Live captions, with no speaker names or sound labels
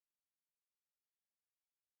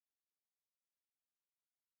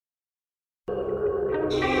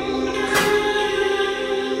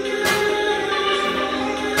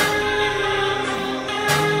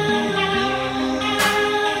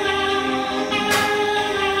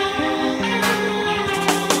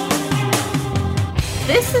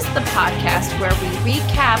This is the podcast where we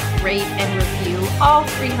recap, rate, and review all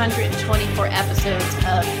 324 episodes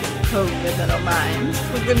of Criminal Minds.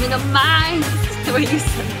 Criminal Minds! The way you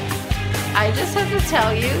said that. I just have to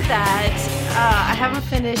tell you that I haven't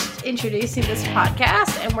finished introducing this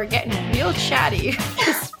podcast, and we're getting real chatty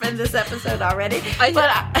in this episode already. But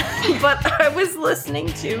I was listening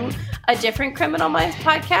to a different Criminal Minds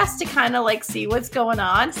podcast to kind of like see what's going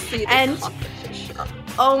on.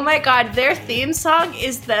 Oh my god, their theme song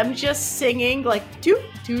is them just singing like do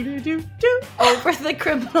do do do do over the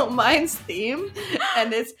Criminal Minds theme,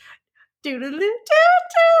 and it's do do do do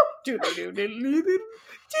do do do do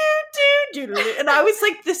do do, and I was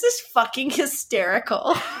like, this is fucking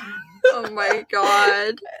hysterical. Oh my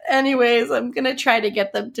god. Anyways, I'm gonna try to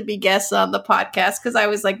get them to be guests on the podcast because I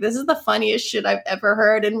was like, this is the funniest shit I've ever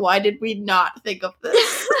heard, and why did we not think of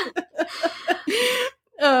this?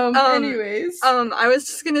 Anyways. I was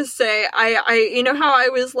just gonna say, I you know how I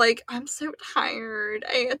was like, I'm so tired.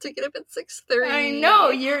 I had to get up at 6:30. I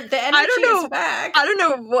know, the energy is back. I don't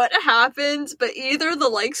know what happened, but either the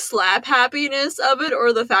like slap happiness of it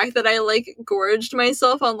or the fact that I like gorged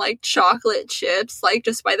myself on like chocolate chips, like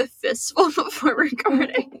just by the fistful before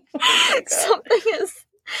recording.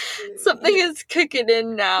 Something is kicking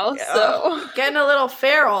in now, so... Getting a little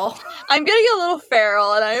feral. I'm getting a little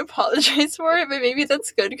feral, and I apologize for it, but maybe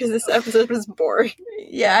that's good, because this episode was boring.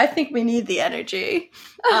 Yeah, I think we need the energy.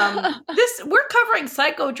 We're covering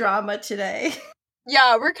Psychodrama today.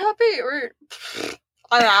 Yeah,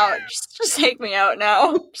 I'm out. Just take me out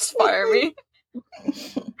now. Just fire me.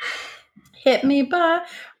 Hit me, but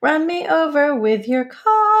run me over with your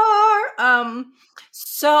car.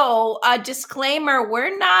 So, a disclaimer,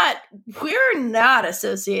 we're not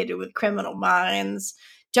associated with Criminal Minds.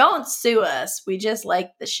 Don't sue us. We just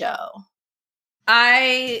like the show.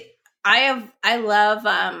 I love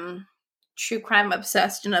True Crime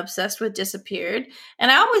Obsessed and Obsessed with Disappeared.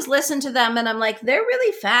 And I always listen to them and I'm like, they're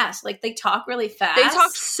really fast. Like, they talk really fast. They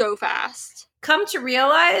talk so fast. Come to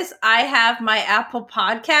realize I have my Apple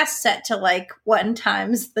Podcast set to like 1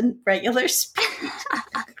 times the regular speed.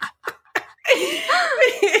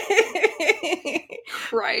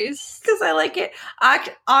 Christ. Because I like it.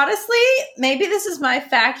 Honestly, maybe this is my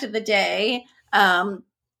fact of the day,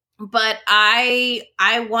 but I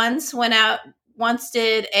once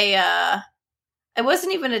did it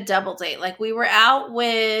wasn't even a double date. Like, we were out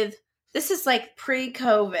with, this is like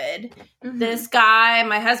pre-COVID, this guy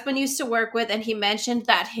my husband used to work with, and he mentioned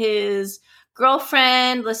that his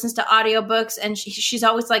girlfriend listens to audiobooks, and she's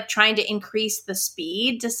always like trying to increase the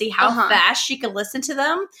speed to see how fast she can listen to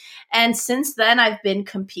them. And since then I've been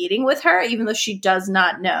competing with her, even though she does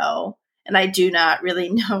not know, and I do not really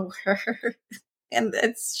know her. And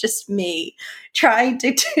it's just me trying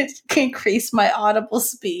to increase my audible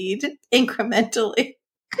speed incrementally.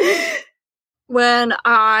 When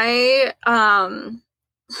I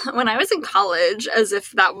was in college, as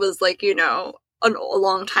if that was like, you know, a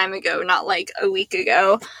long time ago, not like a week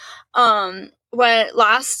ago. When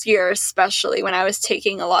last year, especially when I was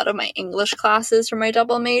taking a lot of my English classes for my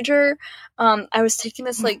double major, I was taking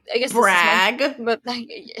this like, I guess brag, but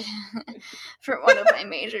for one of my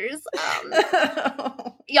majors.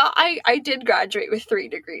 Yeah, I did graduate with 3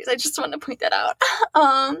 degrees. I just want to point that out.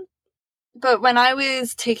 But when I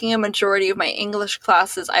was taking a majority of my English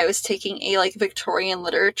classes, I was taking a like Victorian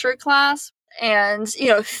literature class. And, you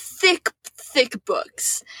know, thick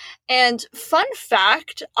books. And fun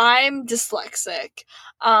fact, I'm dyslexic.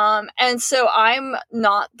 And so I'm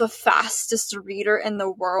not the fastest reader in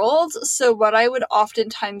the world. So what I would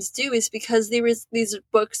oftentimes do is, because these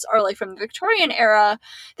books are like from the Victorian era,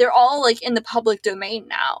 they're all like in the public domain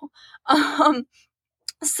now.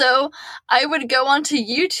 So I would go onto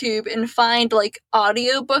YouTube and find like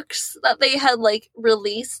audiobooks that they had like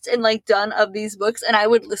released and like done of these books, and I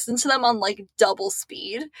would listen to them on like double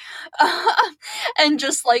speed and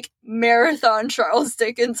just like marathon Charles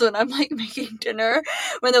Dickens when I'm like making dinner,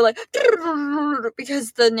 when they're like,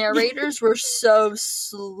 because the narrators were so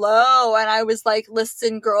slow, and I was like,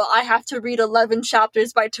 listen girl, I have to read 11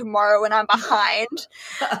 chapters by tomorrow and I'm behind.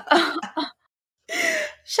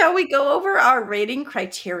 Shall we go over our rating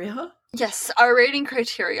criteria? Yes, our rating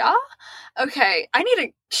criteria. Okay, I need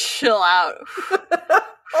to chill out.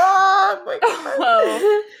 Oh my god.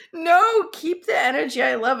 Whoa. No, keep the energy.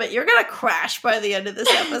 I love it. You're gonna crash by the end of this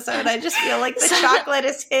episode. I just feel like the chocolate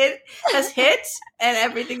has hit and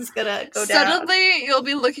everything's gonna go down. Suddenly you'll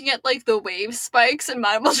be looking at like the wave spikes and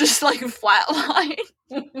mine will just like flatline.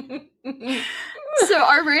 So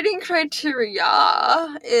our rating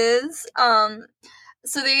criteria is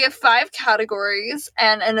So they have 5 categories,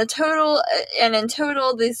 and in total,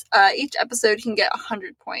 this each episode can get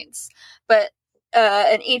 100 points. But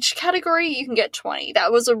in each category, you can get 20.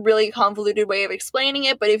 That was a really convoluted way of explaining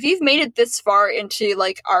it, but if you've made it this far into,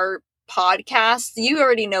 like, our podcast, you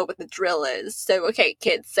already know what the drill is. So, okay,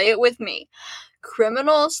 kids, say it with me.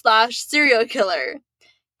 Criminal/serial killer.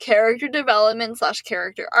 Character development /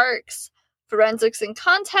 character arcs. Forensics and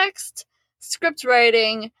context. Script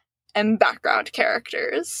writing. And background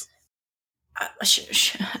characters.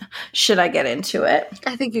 Should I get into it?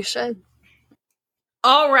 I think you should.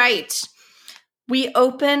 All right. We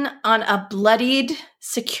open on a bloodied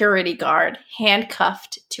security guard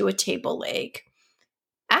handcuffed to a table leg.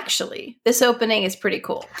 Actually, this opening is pretty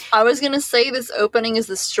cool. I was going to say this opening is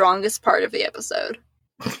the strongest part of the episode.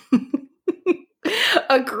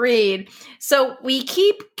 Agreed. So we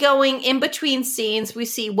keep going in between scenes. We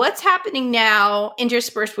see what's happening now,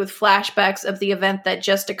 interspersed with flashbacks of the event that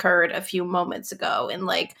just occurred a few moments ago in,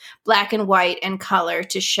 like, black and white and color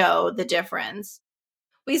to show the difference.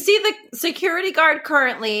 We see the security guard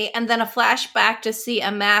currently, and then a flashback to see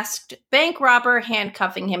a masked bank robber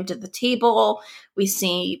handcuffing him to the table. We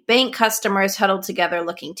see bank customers huddled together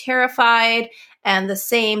looking terrified, and the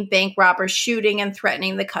same bank robber shooting and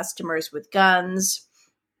threatening the customers with guns.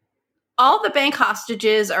 All the bank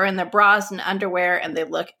hostages are in their bras and underwear, and they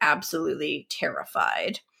look absolutely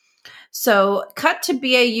terrified. So, cut to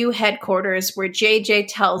BAU headquarters, where JJ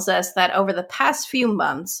tells us that over the past few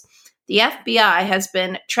months, the FBI has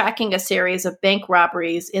been tracking a series of bank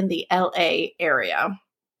robberies in the LA area.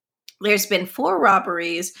 There's been 4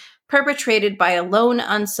 robberies perpetrated by a lone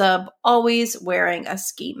unsub, always wearing a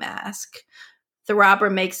ski mask. The robber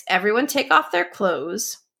makes everyone take off their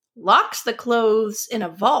clothes, locks the clothes in a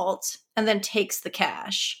vault, and then takes the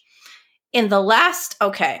cash.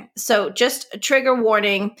 So just a trigger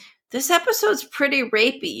warning, this episode's pretty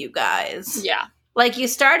rapey, you guys. Yeah. Like, you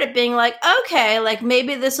started being like, okay, like,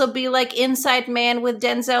 maybe this will be like Inside Man with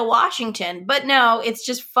Denzel Washington. But no, it's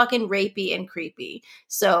just fucking rapey and creepy.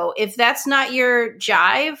 So if that's not your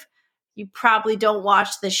jive, you probably don't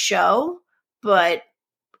watch the show. But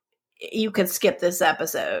you could skip this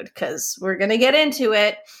episode because we're going to get into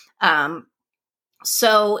it.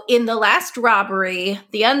 So in the last robbery,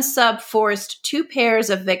 the unsub forced 2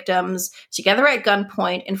 pairs of victims together at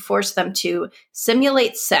gunpoint and forced them to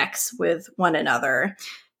simulate sex with one another,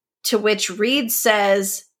 to which Reed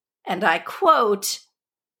says, and I quote,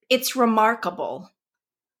 "It's remarkable.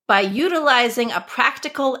 By utilizing a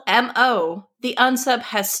practical MO, the unsub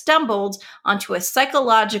has stumbled onto a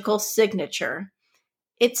psychological signature.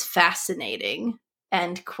 It's fascinating,"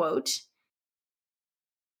 end quote.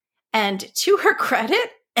 And to her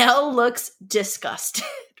credit, Elle looks disgusted.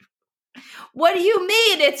 What do you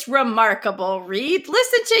mean it's remarkable, Reed?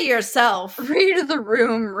 Listen to yourself. Read the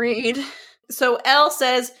room, Reed. So Elle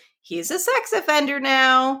says, he's a sex offender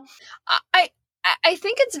now. I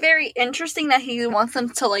think it's very interesting that he wants them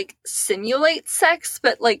to, like, simulate sex,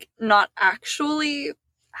 but, like, not actually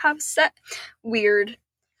have sex. Weird.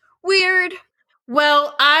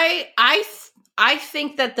 Well, I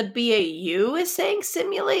think that the BAU is saying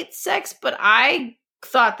simulate sex, but I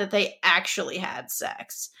thought that they actually had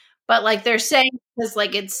sex. But, like, they're saying because,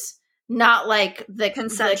 like, it's not like the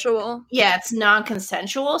consensual. It's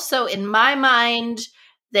non-consensual. So in my mind,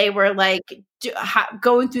 they were like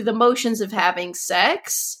going through the motions of having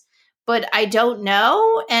sex, but I don't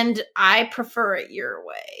know, and I prefer it your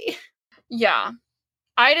way. Yeah,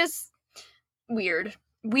 weird.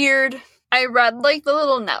 I read, like, the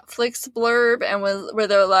little Netflix blurb and where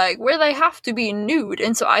they're like, where they have to be nude.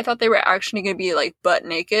 And so I thought they were actually going to be, like, butt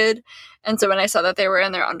naked. And so when I saw that they were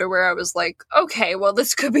in their underwear, I was like, okay, well,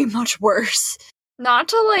 this could be much worse. Not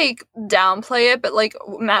to, like, downplay it, but, like,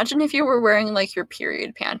 imagine if you were wearing, like, your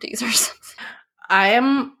period panties or something. I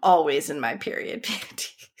am always in my period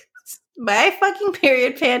panties. My fucking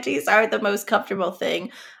period panties are the most comfortable thing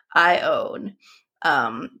I own.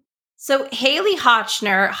 So Haley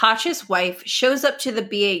Hotchner, Hotch's wife, shows up to the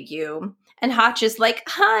BAU, and Hotch is like,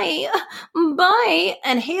 hi, bye.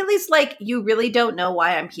 And Haley's like, you really don't know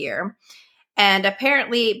why I'm here. And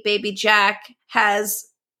apparently Baby Jack has...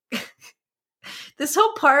 This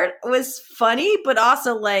whole part was funny, but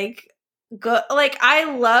also, like, good. Like,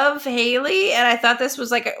 I love Haley, and I thought this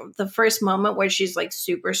was, like, the first moment where she's, like,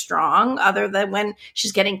 super strong, other than when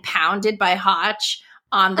she's getting pounded by Hotch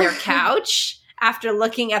on their couch after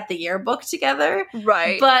looking at the yearbook together.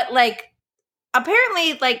 Right. But, like,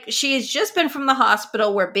 apparently, like, she has just been from the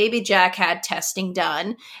hospital where Baby Jack had testing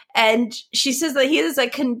done, and she says that he has a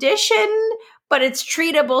condition, but it's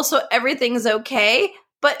treatable, so everything's okay.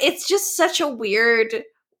 But it's just such a weird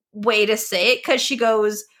way to say it, because she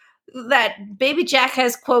goes that baby Jack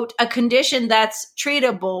has, quote, a condition that's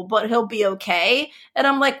treatable, but he'll be okay. And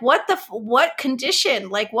I'm like, what condition?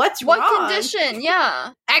 Like, what's wrong? What condition?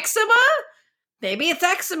 Yeah. Eczema? Maybe it's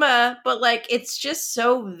eczema, but like, it's just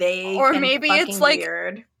so vague. Or maybe it's like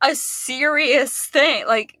weird. A serious thing,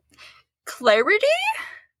 like clarity.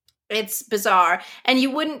 It's bizarre. And you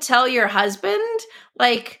wouldn't tell your husband?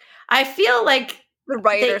 Like, I feel like the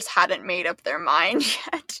writers hadn't made up their mind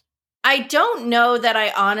yet. I don't know that I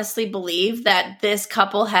honestly believe that this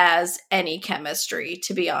couple has any chemistry,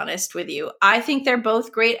 to be honest with you. I think they're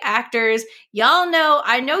both great actors. Y'all know,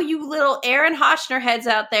 I know you little Aaron Hotchner heads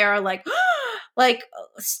out there are like, like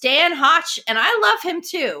Stan Hotch, and I love him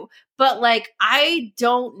too. But like, I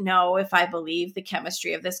don't know if I believe the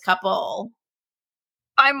chemistry of this couple.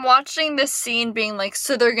 I'm watching this scene being like,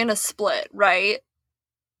 so they're gonna split, right?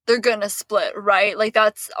 They're gonna split, right? Like,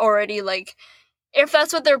 that's already like, if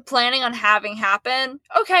that's what they're planning on having happen,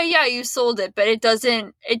 okay, yeah, you sold it, but it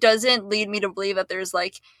doesn't lead me to believe that there's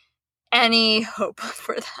like any hope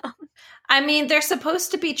for them. I mean, they're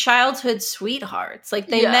supposed to be childhood sweethearts. Like,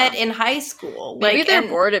 they met in high school. Maybe like, they're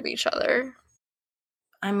bored of each other.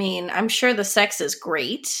 I mean, I'm sure the sex is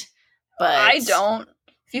great, but I don't.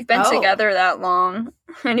 If you've been together that long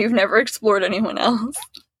and you've never explored anyone else.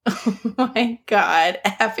 Oh my God,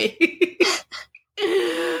 Abby.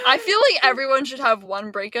 I feel like everyone should have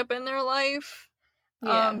one breakup in their life.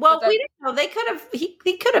 Yeah. Well, we don't know. They could have.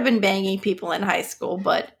 He could have been banging people in high school,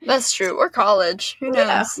 but that's true. Or college. Who knows?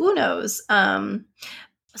 Yeah, who knows? Hi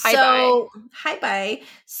bye.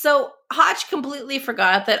 So Hotch completely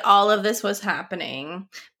forgot that all of this was happening,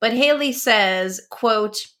 but Haley says,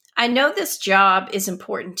 "Quote: I know this job is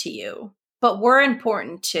important to you, but we're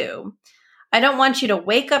important too. I don't want you to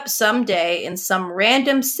wake up someday in some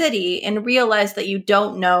random city and realize that you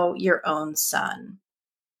don't know your own son."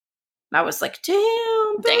 And I was like,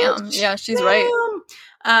 damn. Yeah, she's right.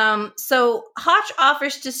 So Hotch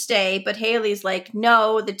offers to stay, but Haley's like,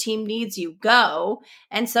 no, the team needs you, go.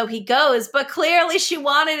 And so he goes, but clearly she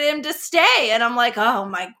wanted him to stay. And I'm like, oh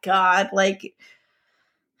my God. Like,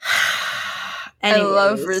 I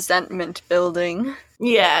love resentment building.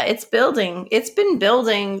 Yeah, it's building. It's been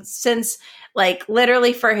building since, like,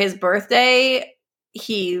 literally for his birthday,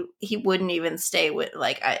 he wouldn't even stay with,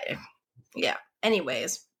 like, yeah.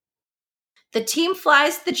 Anyways, the team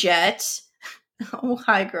flies the jet. Oh,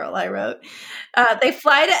 hi, girl, I wrote. They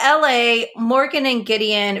fly to LA. Morgan and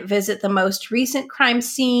Gideon visit the most recent crime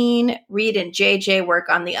scene. Reed and JJ work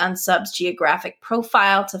on the unsub's geographic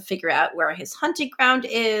profile to figure out where his hunting ground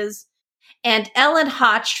is. And Elle and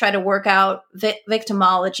Hotch try to work out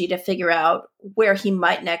victimology to figure out where he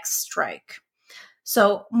might next strike.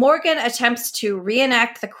 So Morgan attempts to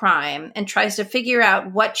reenact the crime and tries to figure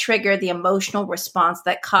out what triggered the emotional response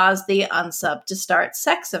that caused the unsub to start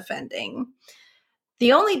sex offending.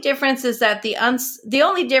 The only difference is that the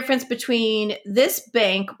only difference between this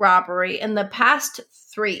bank robbery and the past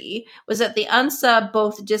three was that the unsub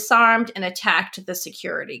both disarmed and attacked the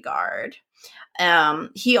security guard.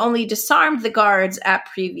 He only disarmed the guards at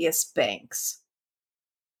previous banks.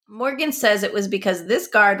 Morgan says it was because this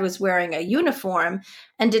guard was wearing a uniform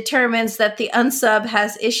and determines that the unsub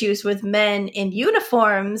has issues with men in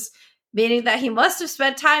uniforms, meaning that he must have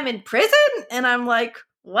spent time in prison. And I'm like,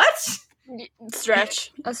 what?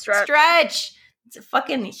 Stretch. A stretch. Stretch. It's a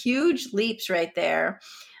fucking huge leaps right there.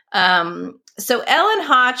 So Elle and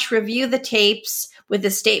Hotch review the tapes with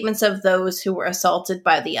the statements of those who were assaulted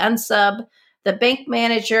by the unsub. The bank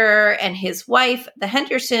manager and his wife, the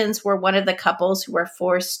Hendersons, were one of the couples who were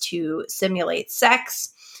forced to simulate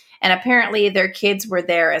sex. And apparently their kids were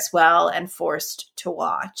there as well and forced to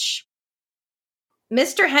watch.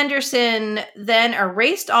 Mr. Henderson then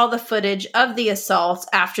erased all the footage of the assaults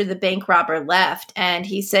after the bank robber left. And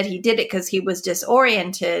he said he did it because he was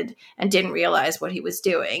disoriented and didn't realize what he was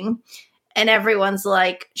doing. And everyone's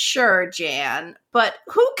like, sure, Jan, but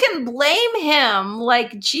who can blame him?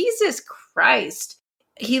 Like, Jesus Christ.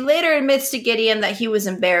 He later admits to Gideon that he was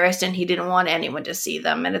embarrassed and he didn't want anyone to see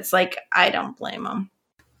them. And it's like, I don't blame him.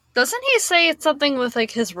 Doesn't he say it's something with,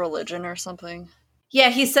 like, his religion or something? Yeah,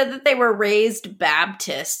 he said that they were raised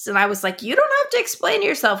Baptists. And I was like, you don't have to explain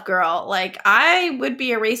yourself, girl. Like, I would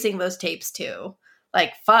be erasing those tapes too.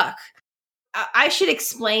 Like, fuck. I should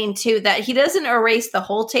explain, too, that he doesn't erase the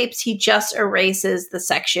whole tapes. He just erases the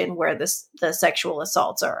section where the sexual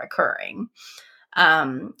assaults are occurring.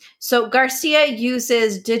 So Garcia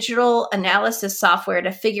uses digital analysis software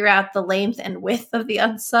to figure out the length and width of the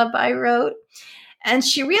unsub, I wrote. And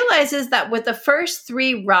she realizes that with the first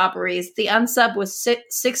three robberies, the unsub was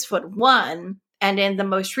 6'1", And in the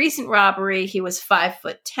most recent robbery, he was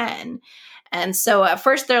 5'10". And so at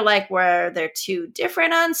first they're like, well, they're two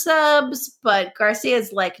different unsubs. But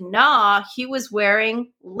Garcia's like, nah, he was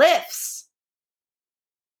wearing lifts.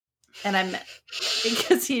 And I meant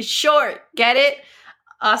because he's short. Get it?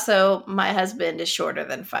 Also, my husband is shorter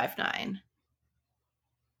than 5'9".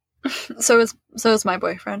 So is my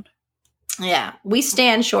boyfriend. Yeah, we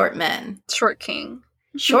stand short men. Short king.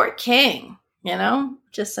 Short king,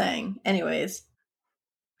 Just saying. Anyways,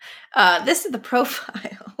 this is the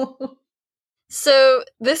profile. So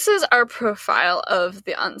this is our profile of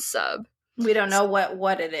the unsub. We don't know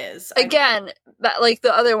what it is. Again, like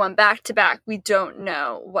the other one, back to back, we don't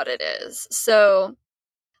know what it is. So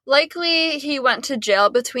likely he went to jail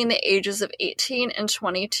between the ages of 18 and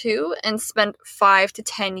 22 and spent 5 to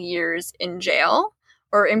 10 years in jail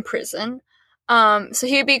or in prison. So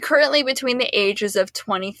he would be currently between the ages of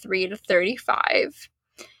 23 to 35.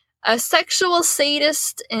 A sexual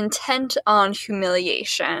sadist intent on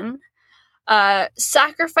humiliation.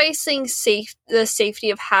 Sacrificing the safety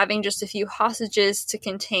of having just a few hostages to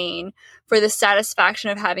contain for the satisfaction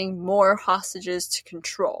of having more hostages to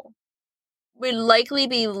control. Would likely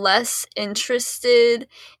be less interested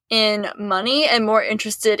in money and more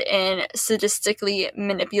interested in sadistically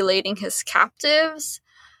manipulating his captives.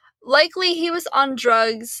 Likely he was on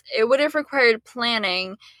drugs. It would have required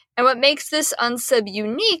planning. And what makes this unsub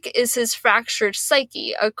unique is his fractured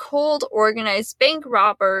psyche, a cold, organized bank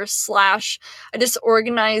robber / a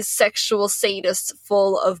disorganized sexual sadist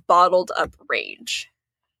full of bottled up rage.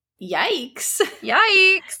 Yikes.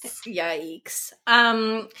 Yikes.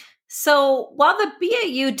 Yikes. So while the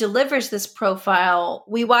BAU delivers this profile,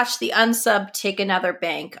 we watch the unsub take another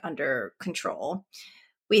bank under control.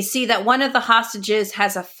 We see that one of the hostages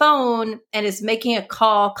has a phone and is making a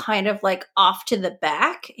call kind of like off to the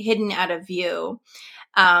back, hidden out of view.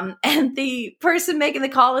 And the person making the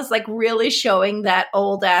call is like really showing that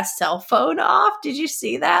old ass cell phone off. Did you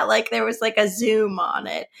see that? Like there was like a zoom on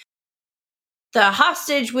it. The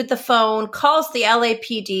hostage with the phone calls the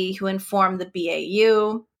LAPD, who inform the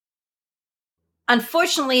BAU.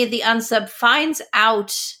 Unfortunately, the unsub finds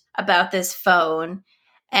out about this phone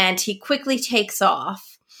and he quickly takes off.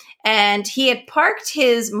 And he had parked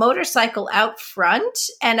his motorcycle out front,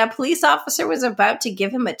 and a police officer was about to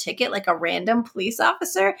give him a ticket, like a random police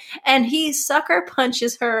officer, and he sucker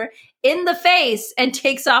punches her in the face and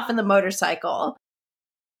takes off in the motorcycle.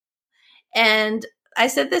 And I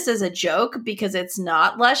said this as a joke because it's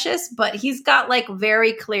not luscious, but he's got like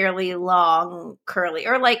very clearly long curly,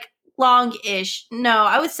 or like long-ish. No,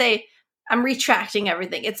 I would say I'm retracting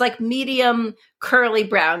everything. It's like medium curly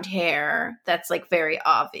brown hair that's like very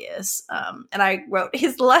obvious. And I wrote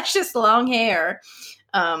his luscious long hair.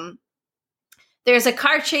 There's a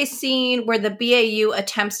car chase scene where the BAU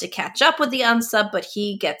attempts to catch up with the unsub, but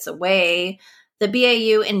he gets away. The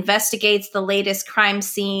BAU investigates the latest crime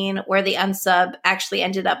scene where the unsub actually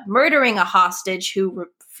ended up murdering a hostage who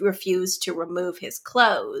refused to remove his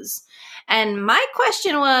clothes. And my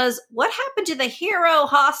question was, what happened to the hero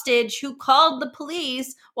hostage who called the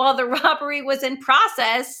police while the robbery was in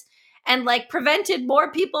process and like prevented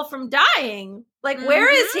more people from dying? Like, where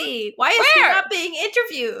is he? Why is he not being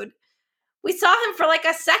interviewed? We saw him for like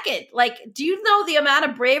a second. Like, do you know the amount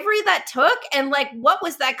of bravery that took? And like, what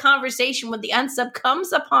was that conversation when the unsub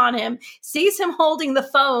comes upon him, sees him holding the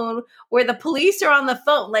phone where the police are on the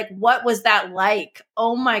phone? Like, what was that like?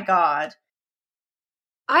 Oh my God.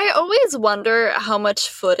 I always wonder how much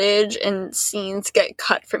footage and scenes get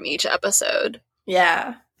cut from each episode.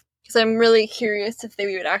 Yeah. Because I'm really curious if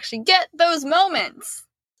they would actually get those moments.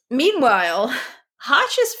 Meanwhile,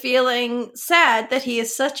 Hotch is feeling sad that he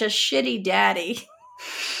is such a shitty daddy.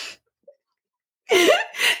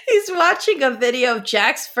 He's watching a video of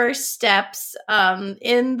Jack's first steps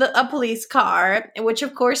in a police car, which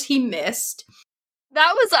of course he missed.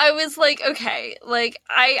 I was like, okay, like,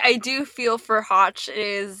 I do feel for Hotch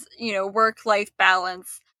is, work-life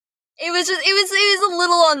balance. It was a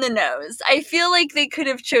little on the nose. I feel like they could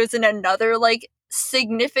have chosen another, like,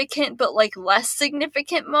 significant but, like, less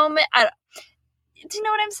significant moment. Do you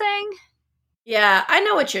know what I'm saying? Yeah, I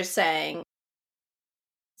know what you're saying.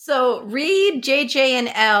 So Reed, JJ, and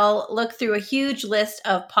Elle look through a huge list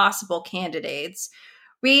of possible candidates.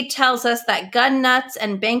 Reed tells us that gun nuts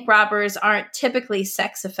and bank robbers aren't typically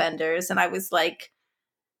sex offenders. And I was like,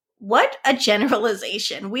 what a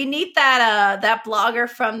generalization. We need that blogger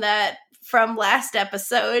from last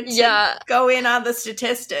episode to go in on the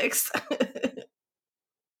statistics.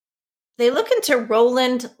 They look into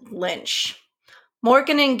Roland Lynch.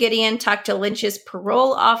 Morgan and Gideon talk to Lynch's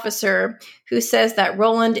parole officer, who says that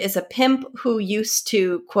Roland is a pimp who used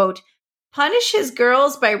to, quote, punish his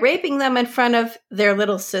girls by raping them in front of their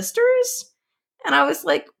little sisters. And I was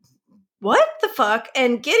like, what the fuck?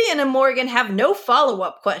 And Gideon and Morgan have no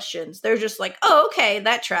follow-up questions. They're just like, oh, okay,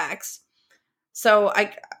 that tracks. So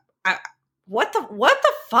I what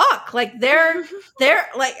the fuck? Like they're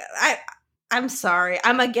like, I'm sorry.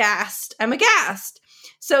 I'm aghast.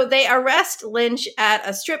 So they arrest Lynch at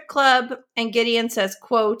a strip club, and Gideon says,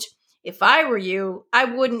 quote, "If I were you, I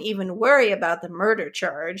wouldn't even worry about the murder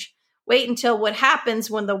charge. Wait until what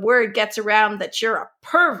happens when the word gets around that you're a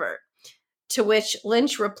pervert." To which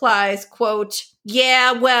Lynch replies, quote,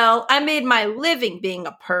 "Yeah, well, I made my living being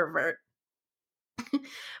a pervert."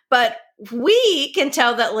 But we can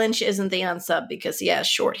tell that Lynch isn't the unsub because he has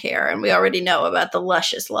short hair, and we already know about the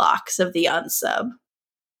luscious locks of the unsub.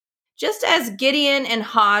 Just as Gideon and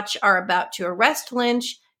Hotch are about to arrest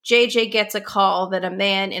Lynch, JJ gets a call that a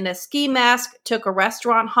man in a ski mask took a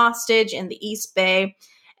restaurant hostage in the East Bay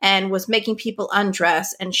and was making people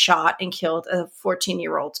undress and shot and killed a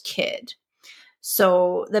 14-year-old kid.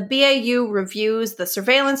 So the BAU reviews the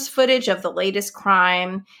surveillance footage of the latest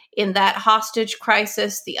crime. In that hostage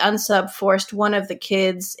crisis, the unsub forced one of the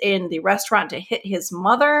kids in the restaurant to hit his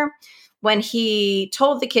mother. When he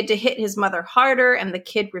told the kid to hit his mother harder and the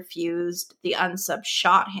kid refused, the unsub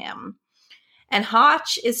shot him. And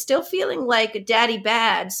Hotch is still feeling like daddy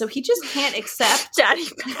bad, so he just can't accept daddy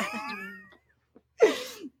bad.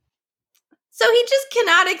 So he just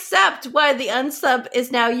cannot accept why the unsub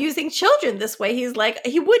is now using children this way. He's like,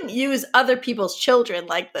 he wouldn't use other people's children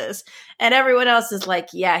like this. And everyone else is like,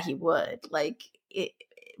 yeah, he would.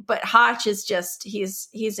 But Hotch is just,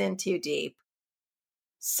 he's in too deep.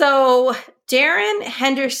 So Darren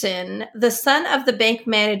Henderson, the son of the bank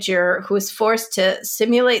manager who was forced to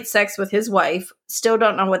simulate sex with his wife, still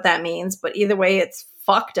don't know what that means, but either way, it's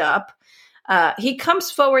fucked up. He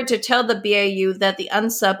comes forward to tell the BAU that the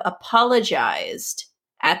unsub apologized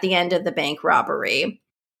at the end of the bank robbery,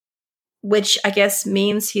 which I guess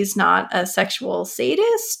means he's not a sexual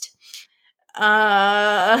sadist.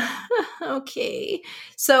 Okay.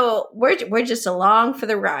 So we're just along for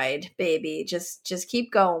the ride, baby. Just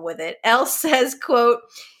keep going with it. Elle says, quote,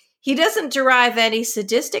 "He doesn't derive any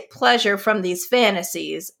sadistic pleasure from these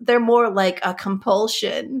fantasies. They're more like a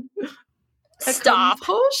compulsion." Stop.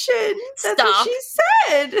 Compulsion. That's Stop. what she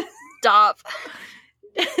said. Stop.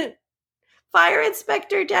 Fire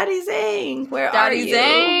Inspector Daddy Zang, where Daddy are you?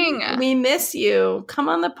 Zang. We miss you. Come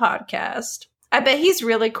on the podcast. I bet he's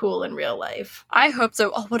really cool in real life. I hope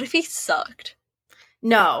so. Oh, what if he sucked?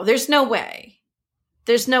 No, there's no way.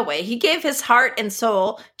 There's no way. He gave his heart and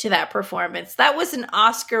soul to that performance. That was an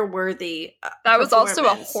Oscar-worthy That was also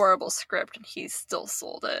a horrible script, and he still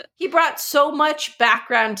sold it. He brought so much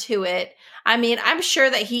background to it. I mean, I'm sure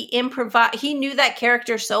that he improvised. He knew that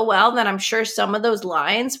character so well that I'm sure some of those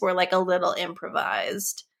lines were like a little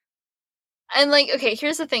improvised. And like, okay,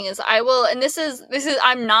 here's the thing: is I will, and this is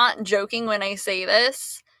I'm not joking when I say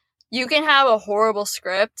this. You can have a horrible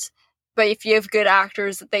script, but if you have good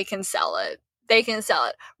actors, they can sell it. They can sell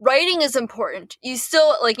it. Writing is important. You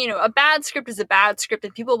still, like, you know, a bad script is a bad script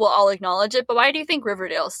and people will all acknowledge it, but why do you think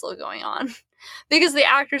Riverdale is still going on? Because the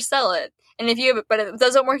actors sell it. And if you have, but it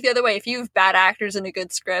doesn't work the other way. If you have bad actors and a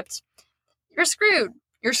good script, you're screwed.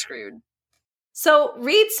 You're screwed. So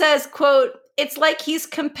Reed says, quote, "It's like he's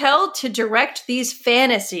compelled to direct these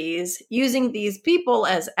fantasies using these people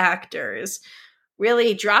as actors."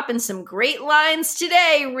 Really dropping some great lines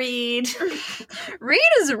today, Reed. Reed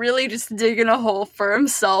is really just digging a hole for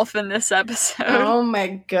himself in this episode. Oh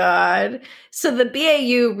my god. So the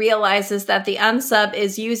BAU realizes that the unsub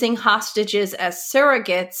is using hostages as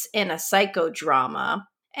surrogates in a psychodrama.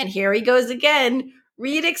 And here he goes again.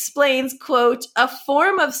 Reed explains, quote, "A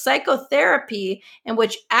form of psychotherapy in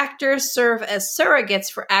which actors serve as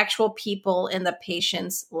surrogates for actual people in the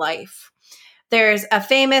patient's life. There's a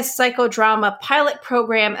famous psychodrama pilot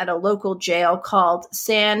program at a local jail called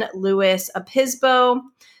San Luis Obispo.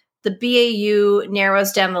 The BAU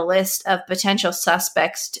narrows down the list of potential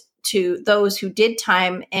suspects to those who did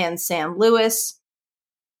time in San Luis.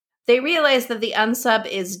 They realize that the unsub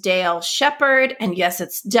is Dale Shepard, and yes,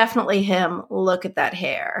 it's definitely him. Look at that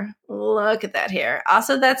hair. Look at that hair.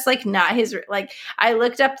 Also, that's like not his, like, I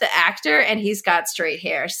looked up the actor and he's got straight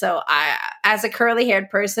hair. So I, as a curly haired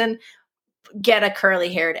person, get a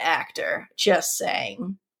curly haired actor, just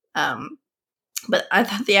saying. But I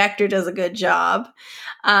thought the actor does a good job.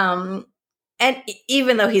 And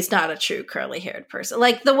even though he's not a true curly haired person,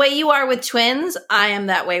 like the way you are with twins, I am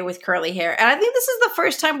that way with curly hair. And I think this is the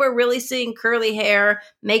first time we're really seeing curly hair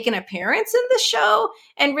make an appearance in the show.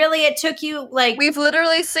 And really it took you like, we've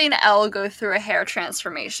literally seen Elle go through a hair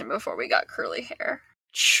transformation before we got curly hair.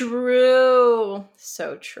 True.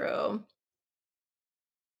 So true.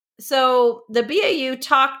 So the BAU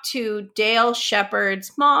talked to Dale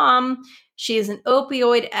Shepard's mom. She is an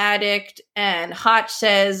opioid addict, and Hotch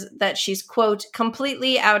says that she's, quote,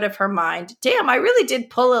 completely out of her mind. Damn, I really did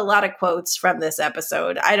pull a lot of quotes from this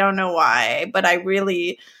episode. I don't know why, but I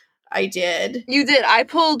did. You did. I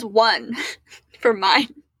pulled one for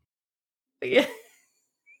mine. Yeah.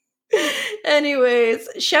 Anyways,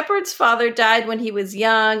 Shepard's father died when he was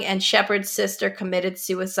young, and Shepard's sister committed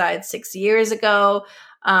suicide 6 years ago.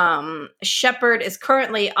 Shepard is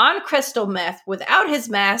currently on crystal meth without his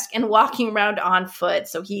mask and walking around on foot,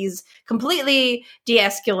 so he's completely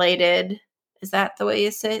de-escalated. Is that the way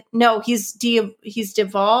you say it? No, he's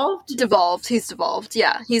devolved? He's devolved,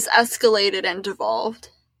 yeah. He's escalated and devolved.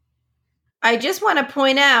 I just want to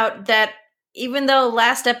point out that even though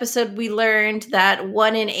last episode we learned that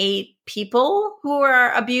 1 in 8 people who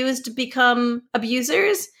are abused become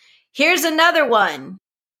abusers, here's another one.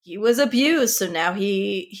 He was abused, so now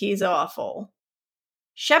he's awful.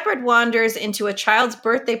 Shepard wanders into a child's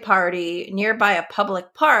birthday party nearby a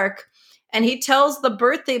public park, and he tells the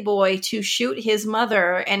birthday boy to shoot his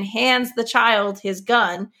mother and hands the child his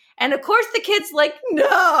gun. And of course the kid's like,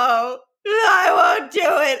 no, I won't do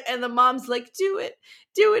it. And the mom's like, do it,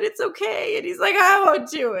 it's okay. And he's like, I won't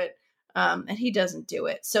do it. And he doesn't do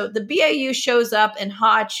it. So the BAU shows up, and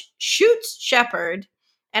Hotch shoots Shepard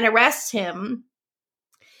and arrests him.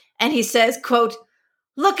 And he says, quote,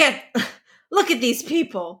 look at these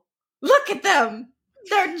people. Look at them.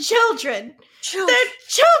 They're children. They're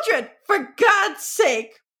children, for God's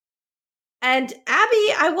sake. And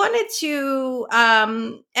Abby, I wanted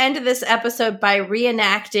to end this episode by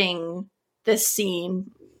reenacting this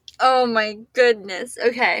scene. Oh my goodness.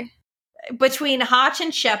 Okay. Between Hotch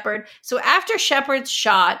and Shepard. So after Shepard's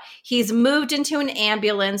shot, he's moved into an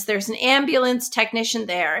ambulance. There's an ambulance technician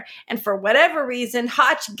there. And for whatever reason,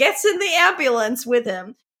 Hotch gets in the ambulance with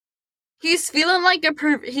him. He's feeling like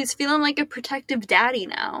a protective daddy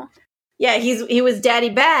now. Yeah, he was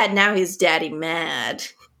daddy bad. Now he's daddy mad.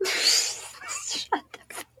 Shut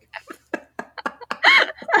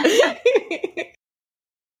the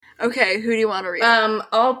Okay, who do you want to read?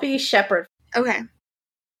 I'll be Shepard. Okay.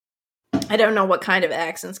 I don't know what kind of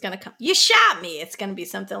accent's gonna come. You shot me. It's gonna be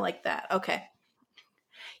something like that. Okay.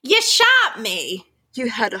 You shot me. You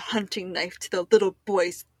had a hunting knife to the little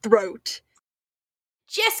boy's throat.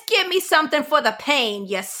 Just give me something for the pain,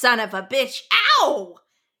 you son of a bitch. Ow!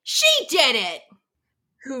 She did it.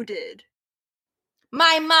 Who did?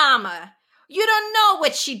 My mama. You don't know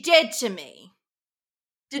what she did to me.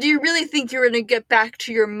 Did you really think you were gonna get back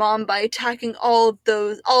to your mom by attacking all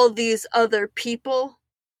these other people?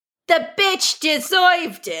 The bitch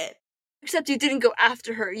deserved it. Except you didn't go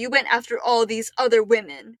after her. You went after all these other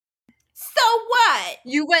women. So what?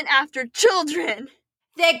 You went after children.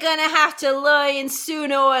 They're gonna have to learn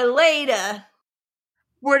sooner or later.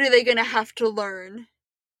 What are they gonna have to learn?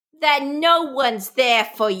 That no one's there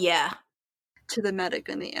for ya. To the medic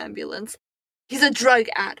in the ambulance. He's a drug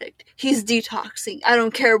addict. He's detoxing. I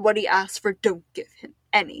don't care what he asks for. Don't give him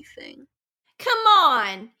anything. Come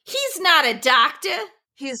on. He's not a doctor.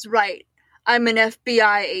 He's right. I'm an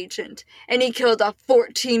FBI agent, and he killed a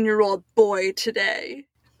 14-year-old boy today.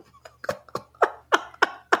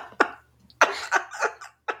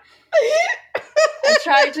 I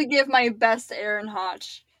tried to give my best Aaron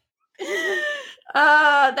Hotch.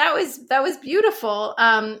 That was beautiful.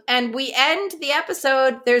 And we end the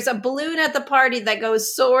episode. There's a balloon at the party that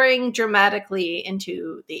goes soaring dramatically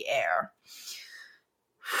into the air.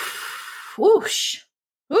 Whoosh.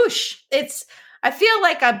 Whoosh. I feel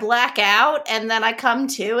like I black out and then I come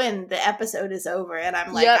to and the episode is over and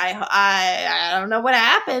I'm like, yep. I don't know what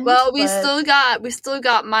happened. Well, we still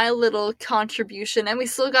got my little contribution and we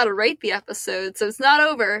still got to rate the episode, so it's not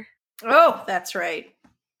over. Oh, that's right.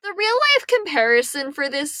 The real life comparison for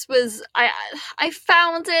this was I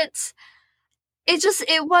found it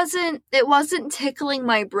wasn't tickling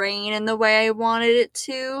my brain in the way I wanted it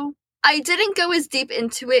to. I didn't go as deep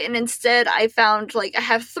into it, and instead I found, I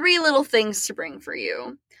have 3 little things to bring for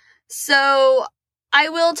you. So, I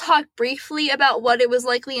will talk briefly about what it was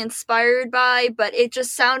likely inspired by, but it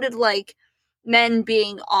just sounded like men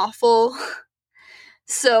being awful.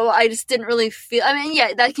 So, I just didn't really feel... I mean,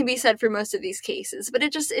 yeah, that can be said for most of these cases, but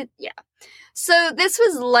yeah. So, this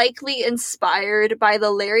was likely inspired by the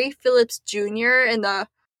Larry Phillips Jr. and the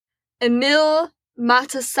Emil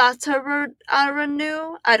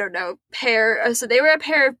Matasataraну, I don't know, pair. So they were a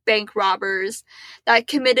pair of bank robbers that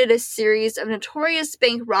committed a series of notorious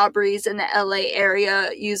bank robberies in the LA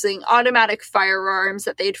area using automatic firearms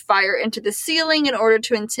that they'd fire into the ceiling in order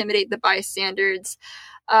to intimidate the bystanders.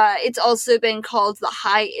 It's also been called the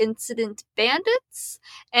High Incident Bandits,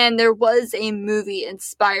 and there was a movie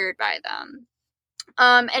inspired by them.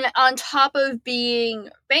 And on top of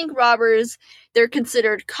being bank robbers, they're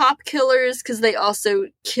considered cop killers because they also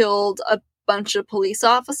killed a bunch of police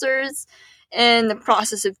officers in the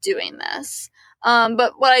process of doing this.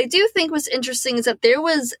 But what I do think was interesting is that there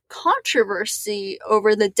was controversy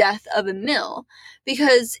over the death of Emil,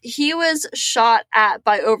 because he was shot at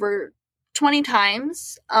by over 20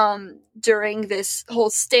 times during this whole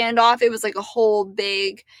standoff. It was like a whole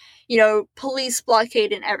big, police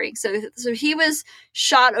blockade and everything. So he was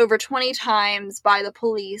shot over 20 times by the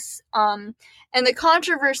police. And the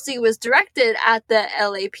controversy was directed at the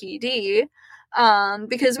LAPD,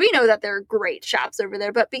 because we know that they're great chaps over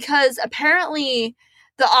there, but because apparently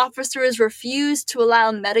the officers refused to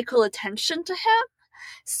allow medical attention to him,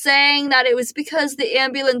 saying that it was because the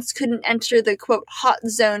ambulance couldn't enter the, quote, hot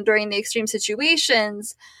zone during the extreme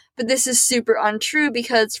situations. But this is super untrue,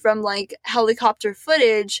 because from, helicopter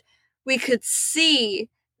footage, we could see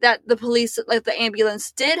that the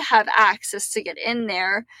ambulance did have access to get in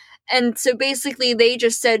there. And so basically they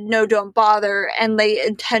just said, no, don't bother, and they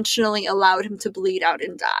intentionally allowed him to bleed out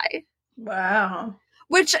and die. Wow.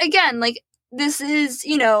 Which, again, this is,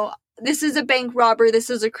 this is a bank robber, this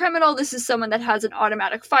is a criminal, this is someone that has an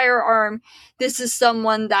automatic firearm, this is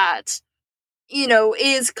someone that,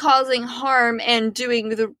 is causing harm and doing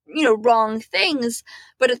the, wrong things,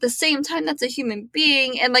 but at the same time, that's a human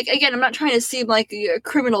being, and, again, I'm not trying to seem like a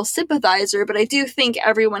criminal sympathizer, but I do think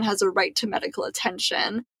everyone has a right to medical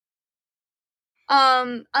attention.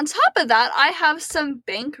 On top of that, I have some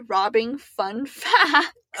bank robbing fun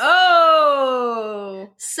facts. Oh!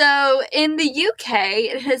 So, in the UK,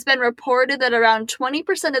 it has been reported that around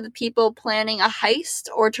 20% of the people planning a heist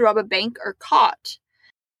or to rob a bank are caught.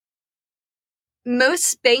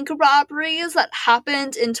 Most bank robberies that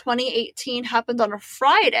happened in 2018 happened on a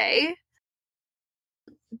Friday.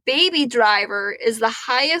 Baby Driver is the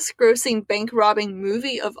highest grossing bank robbing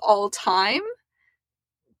movie of all time.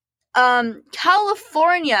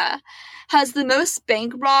 California has the most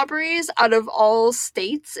bank robberies out of all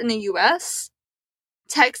states in the US.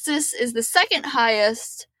 Texas is the second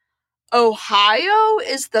highest. Ohio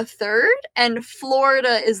is the third, and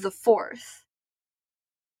Florida is the fourth.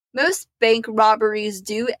 Most bank robberies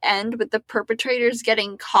do end with the perpetrators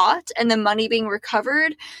getting caught and the money being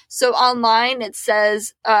recovered. So online it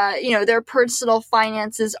says, their personal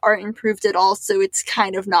finances aren't improved at all, so it's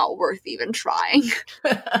kind of not worth even trying.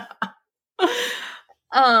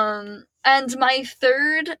 And my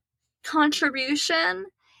third contribution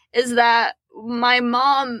is that my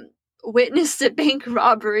mom witnessed a bank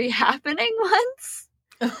robbery happening once.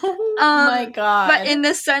 Oh my God. But in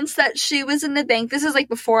the sense that she was in the bank, this is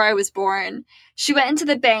before I was born. She went into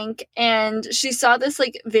the bank and she saw this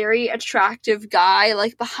very attractive guy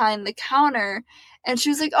behind the counter, and she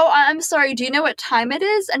was like, "Oh, I'm sorry, do you know what time it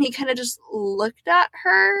is?" And he kind of just looked at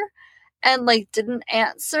her and didn't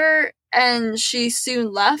answer, and she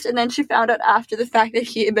soon left, and then she found out after the fact that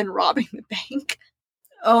he had been robbing the bank.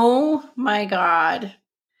 Oh my God.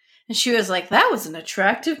 And she was like, that was an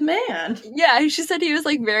attractive man. Yeah, she said he was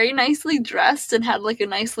very nicely dressed and had a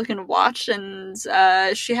nice looking watch, and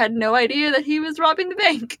she had no idea that he was robbing the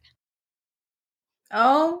bank.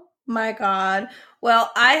 Oh my God.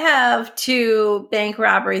 Well, I have two bank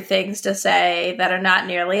robbery things to say that are not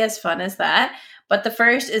nearly as fun as that. But the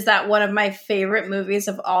first is that one of my favorite movies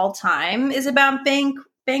of all time is about bank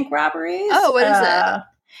robberies. Oh, what is it?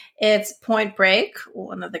 It's Point Break,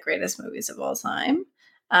 one of the greatest movies of all time.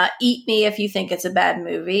 Eat Me if you think it's a bad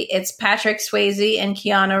movie. It's Patrick Swayze and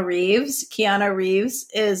Keanu Reeves. Keanu Reeves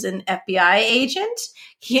is an FBI agent.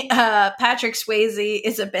 Patrick Swayze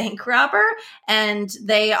is a bank robber, and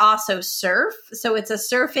they also surf. So it's a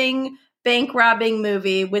surfing bank robbing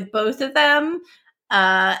movie with both of them.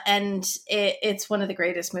 And it's one of the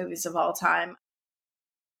greatest movies of all time.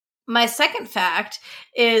 My second fact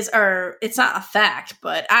is, or it's not a fact,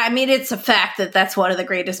 but it's a fact that that's one of the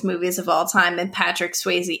greatest movies of all time, and Patrick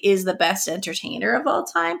Swayze is the best entertainer of all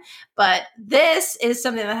time. But this is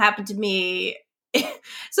something that happened to me.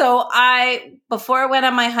 So before I went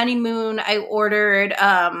on my honeymoon, I ordered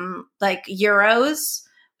euros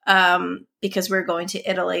because we're going to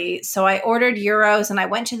Italy. So I ordered euros and I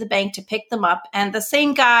went to the bank to pick them up. And the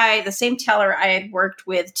same teller I had worked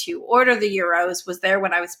with to order the euros was there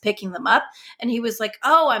when I was picking them up. And he was like,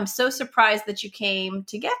 "Oh, I'm so surprised that you came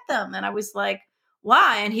to get them." And I was like,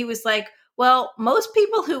 "Why?" And he was like, "Well, most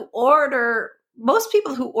people who order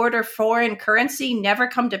foreign currency never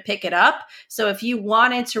come to pick it up. So if you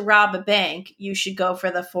wanted to rob a bank, you should go for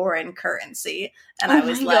the foreign currency." And I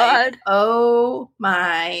was like, "Oh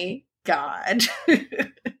my God."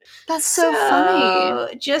 That's so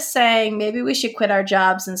funny. Just saying, maybe we should quit our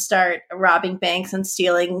jobs and start robbing banks and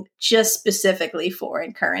stealing just specifically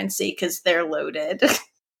foreign currency because they're loaded.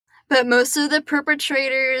 But most of the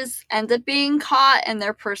perpetrators end up being caught and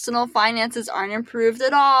their personal finances aren't improved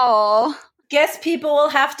at all. Guess people will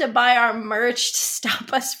have to buy our merch to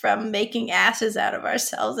stop us from making asses out of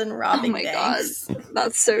ourselves and robbing banks. God,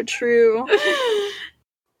 that's so true.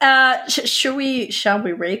 Shall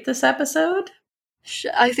we rate this episode?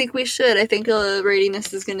 I think we should. I think rating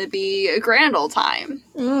this is going to be a grand old time.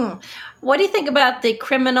 What do you think about the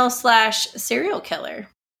criminal/serial killer?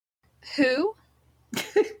 Who?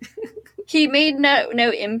 He made no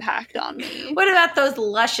impact on me. What about those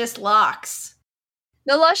luscious locks?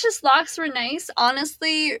 The luscious locks were nice.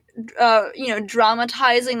 Honestly,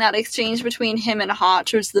 dramatizing that exchange between him and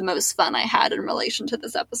Hotch was the most fun I had in relation to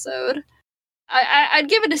this episode. I'd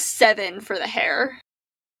give it a 7 for the hair.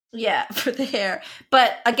 Yeah, for the hair.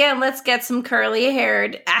 But again, let's get some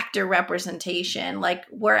curly-haired actor representation. Like,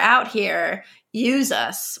 we're out here. Use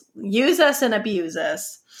us and abuse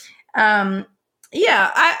us.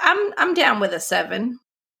 Yeah, I'm down with a 7.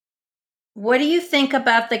 What do you think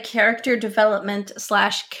about the character development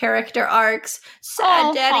 / character arcs?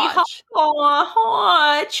 Sad Daddy Hotch.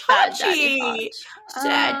 Hotchie.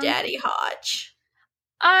 Sad Daddy Hotch.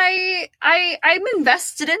 I'm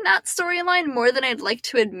invested in that storyline more than I'd like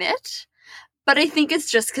to admit, but I think it's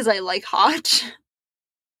just because I like Hotch.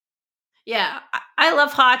 Yeah, I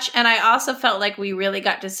love Hotch, and I also felt like we really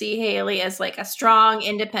got to see Haley as like a strong,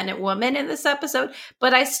 independent woman in this episode,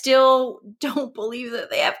 but I still don't believe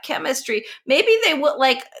that they have chemistry. Maybe they will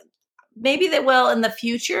in the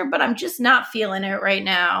future, but I'm just not feeling it right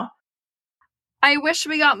now. I wish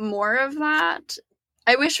we got more of that.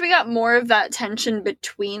 I wish we got more of that tension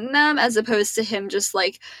between them, as opposed to him just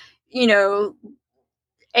like,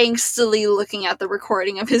 angstily looking at the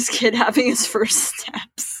recording of his kid having his first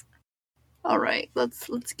steps. All right, let's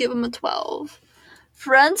give him a 12.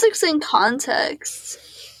 Forensics in context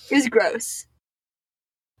is gross.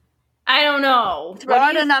 I don't know. Throw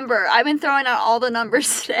out a number. I've been throwing out all the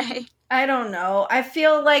numbers today. I don't know. I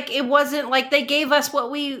feel like it wasn't like they gave us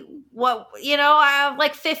I have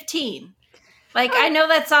like 15. Like, I know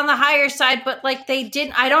that's on the higher side, but like they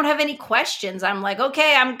didn't. I don't have any questions. I'm like,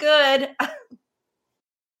 okay, I'm good.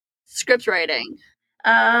 Script writing.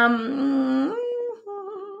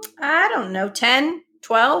 I don't know, 10,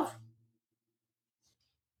 12?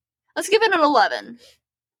 Let's give it an 11.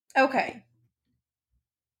 Okay.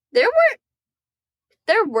 There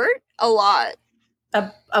weren't a lot.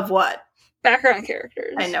 Of what? Background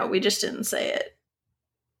characters. I know, we just didn't say it.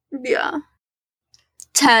 Yeah.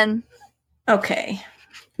 10. Okay.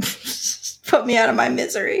 Put me out of my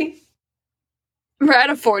misery. We're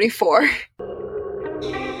at a 44.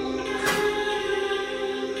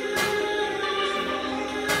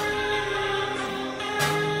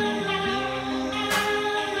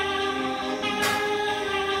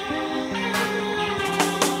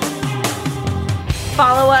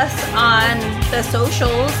 Follow us on the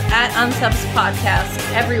socials at Unsubs Podcast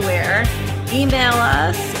everywhere. Email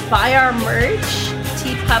us, buy our merch,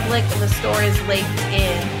 TeePublic. The store is linked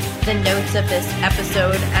in the notes of this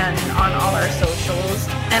episode and on all our socials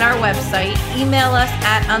and our website. Email us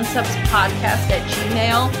at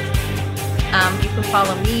unsubspodcast@gmail.com. You can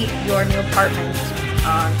follow me, Your New Apartment,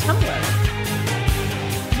 on Tumblr.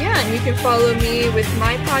 Yeah, and you can follow me with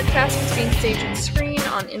my podcast, Between Stage and Screen,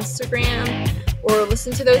 on Instagram, or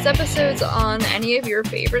listen to those episodes on any of your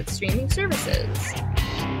favorite streaming services.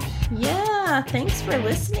 Yeah, thanks for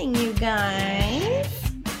listening, you guys.